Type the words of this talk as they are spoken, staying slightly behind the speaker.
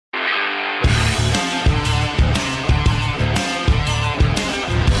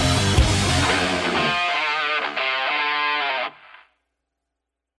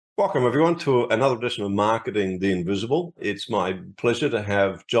Welcome, everyone, to another edition of Marketing the Invisible. It's my pleasure to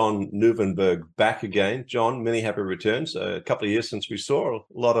have John Nieuwenburg back again. John, many happy returns. A couple of years since we saw, a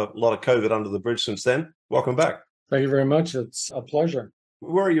lot of COVID under the bridge since then. Welcome back. Thank you very much. It's a pleasure.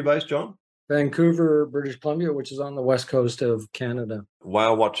 Where are you based, John? Vancouver, British Columbia, which is on the west coast of Canada.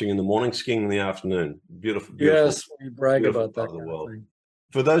 Whale watching in the morning, skiing in the afternoon. Beautiful, beautiful. Yes, we brag about that. Part of the world.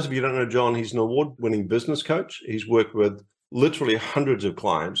 For those of you who don't know John, he's an award-winning business coach. He's worked with literally hundreds of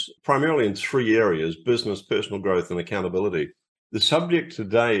clients, primarily in three areas: business, personal growth, and accountability. The subject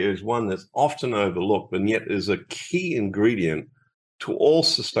today is one that's often overlooked, and yet is a key ingredient to all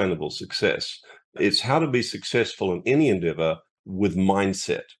sustainable success. It's how to be successful in any endeavor with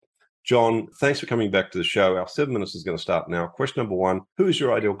mindset. John, thanks for coming back to the show. Our 7 minutes is going to start now. Question number one, who is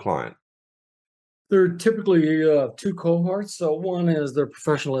your ideal client? There are typically two cohorts. So one is they're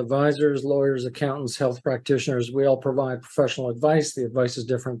professional advisors, lawyers, accountants, health practitioners. We all provide professional advice. The advice is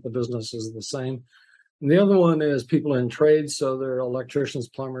different. The business is the same. And the other one is people in trades. So they're electricians,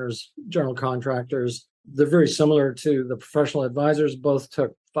 plumbers, general contractors. They're very similar to the professional advisors. Both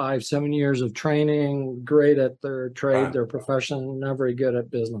took 5-7 years of training, great at their trade, Right. their profession, not very good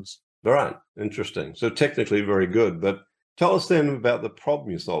at business. All right, interesting. So technically very good, but tell us then about the problem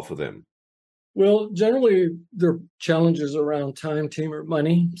you solve for them. Well, generally, there are challenges around time, team, or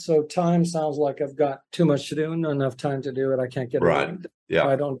money. So time sounds like I've got too much to do and not enough time to do it. I can't get it done. Yeah. If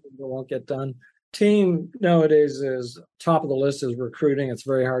I don't, it won't get done. Team nowadays is top of the list is recruiting. It's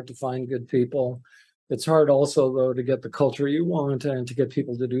very hard to find good people. It's hard also, though, to get the culture you want and to get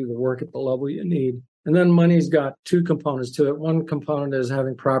people to do the work at the level you need. And then money's got two components to it. One component is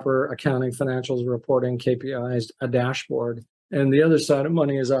having proper accounting, financials, reporting, KPIs, a dashboard. And the other side of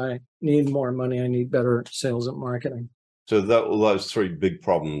money is I need more money. I need better sales and marketing. So those three big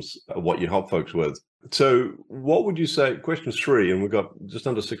problems are what you help folks with. So what would you say, question three, and we've got just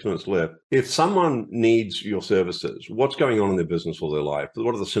under 6 minutes left. If someone needs your services, what's going on in their business or their life?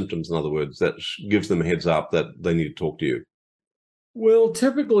 What are the symptoms, in other words, that gives them a heads up that they need to talk to you? Well,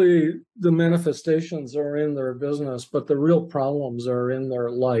 typically the manifestations are in their business, but the real problems are in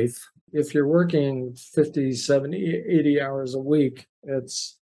their life. If you're working 50, 70, 80 hours a week,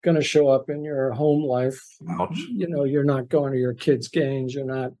 it's going to show up in your home life. Ouch. You know, you're not going to your kids' games. You're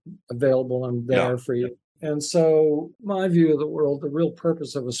not available and there for you. And so my view of the world, the real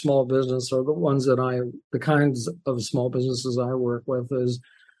purpose of a small business, or the kinds of small businesses I work with, is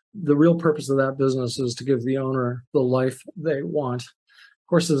the real purpose of that business is to give the owner the life they want. Of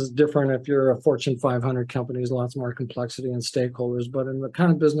course, this is different if you're a Fortune 500 company, there's lots more complexity and stakeholders. But in the kind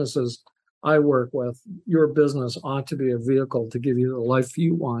of businesses I work with, your business ought to be a vehicle to give you the life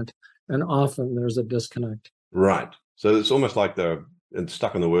you want. And often there's a disconnect. Right. So it's almost like they're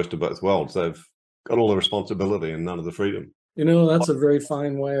stuck in the worst of both worlds. They've got all the responsibility and none of the freedom. You know, that's a very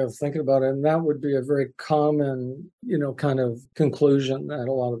fine way of thinking about it. And that would be a very common, kind of conclusion that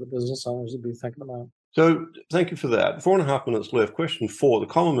a lot of the business owners would be thinking about. So thank you for that. 4.5 minutes left. Question four, the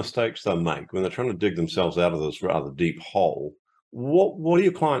common mistakes they make when they're trying to dig themselves out of this rather deep hole. What are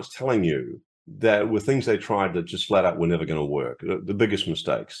your clients telling you that were things they tried that just flat out were never going to work? The biggest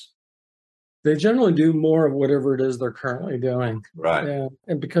mistakes? They generally do more of whatever it is they're currently doing. Right.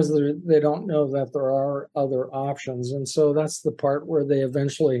 And because they don't know that there are other options. And so that's the part where they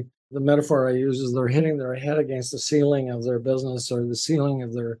eventually, the metaphor I use is they're hitting their head against the ceiling of their business or the ceiling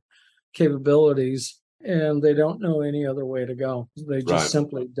of their capabilities, and they don't know any other way to go. They just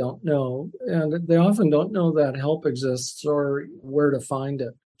simply don't know. And they often don't know that help exists or where to find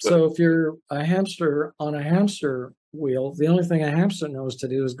it. So if you're a hamster on a hamster wheel, the only thing a hamster knows to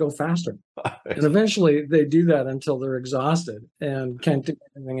do is go faster. And eventually they do that until they're exhausted and can't do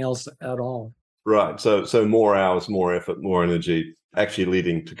anything else at all. Right. So more hours, more effort, more energy, actually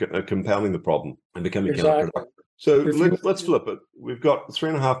leading to compounding the problem and becoming counterproductive. So let's flip it. We've got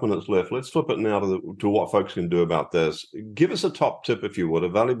 3.5 minutes left. Let's flip it now to what folks can do about this. Give us a top tip, if you would, a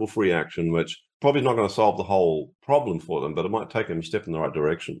valuable free action, which probably not going to solve the whole problem for them, but it might take them a step in the right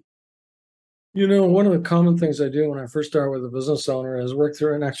direction. You know, one of the common things I do when I first start with a business owner is work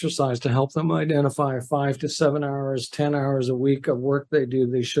through an exercise to help them identify 5 to 7 hours, 10 hours a week of work they do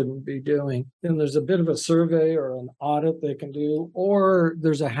they shouldn't be doing. And there's a bit of a survey or an audit they can do, or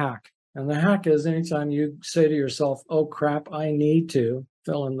there's a hack. And the hack is anytime you say to yourself, oh, crap, I need to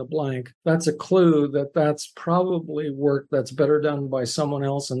fill in the blank, that's a clue that that's probably work that's better done by someone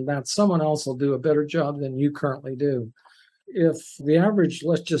else, and that someone else will do a better job than you currently do. If the average,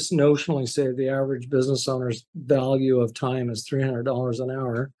 let's just notionally say the average business owner's value of time is $300 an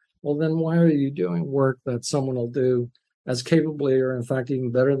hour, well, then why are you doing work that someone will do as capably or in fact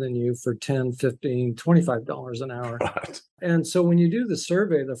even better than you for $10, $15, $25 an hour. Right. And so when you do the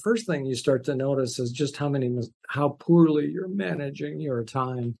survey, the first thing you start to notice is just how poorly you're managing your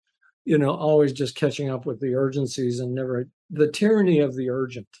time. Always just catching up with the urgencies and never the tyranny of the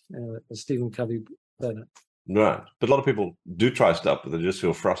urgent, as Stephen Covey said it. Right. But a lot of people do try stuff, but they just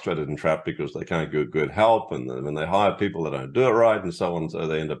feel frustrated and trapped because they can't get good help. And then when they hire people, they don't do it right and so on. So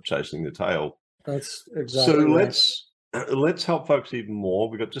they end up chasing the tail. That's exactly so right. let's help folks even more.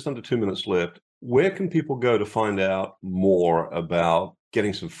 We've got just under 2 minutes left. Where can people go to find out more about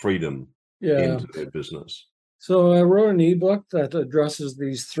getting some freedom into their business? So I wrote an ebook that addresses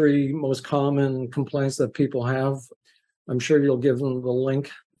these 3 most common complaints that people have. I'm sure you'll give them the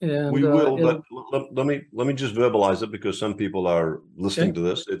link. And we will, but let me just verbalize it because some people are listening to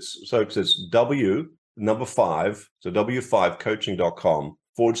this. It's W5, so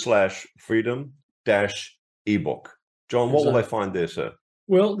w5coaching.com/freedom-ebook. John, what will they find there, sir?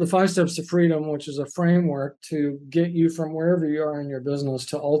 Well, the 5 Steps to Freedom, which is a framework to get you from wherever you are in your business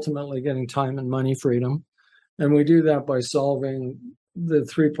to ultimately getting time and money freedom. And we do that by solving the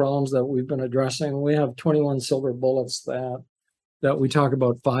 3 problems that we've been addressing. We have 21 silver bullets that we talk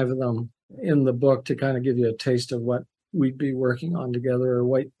about 5 of them in the book to kind of give you a taste of what we'd be working on together or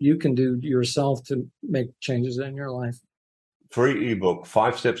what you can do yourself to make changes in your life. Free ebook,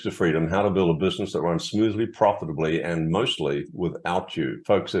 5 Steps to Freedom, How to Build a Business That Runs Smoothly, Profitably, and Mostly Without You.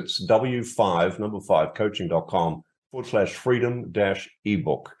 Folks, it's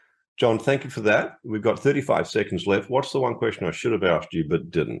w5coaching.com/freedom-ebook. John, thank you for that. We've got 35 seconds left. What's the one question I should have asked you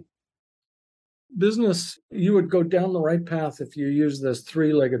but didn't? Business, you would go down the right path if you use this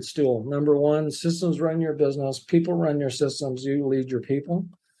 3-legged stool. Number 1, systems run your business. People run your systems. You lead your people.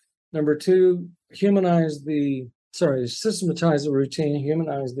 Number 2, systematize the routine,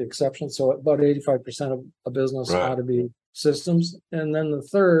 humanize the exception. So about 85% of a business ought to be systems. And then the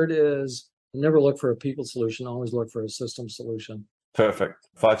third is never look for a people solution. Always look for a system solution. Perfect.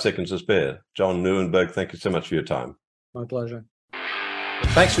 5 seconds to spare. John Nieuwenburg, thank you so much for your time. My pleasure.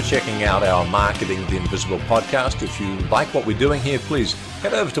 Thanks for checking out our Marketing the Invisible podcast. If you like what we're doing here, please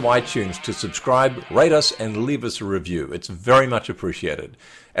head over to iTunes to subscribe, rate us, and leave us a review. It's very much appreciated.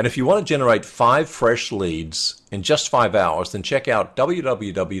 And if you want to generate 5 fresh leads in just 5 hours, then check out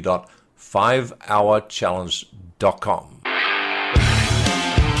www.5hourchallenge.com.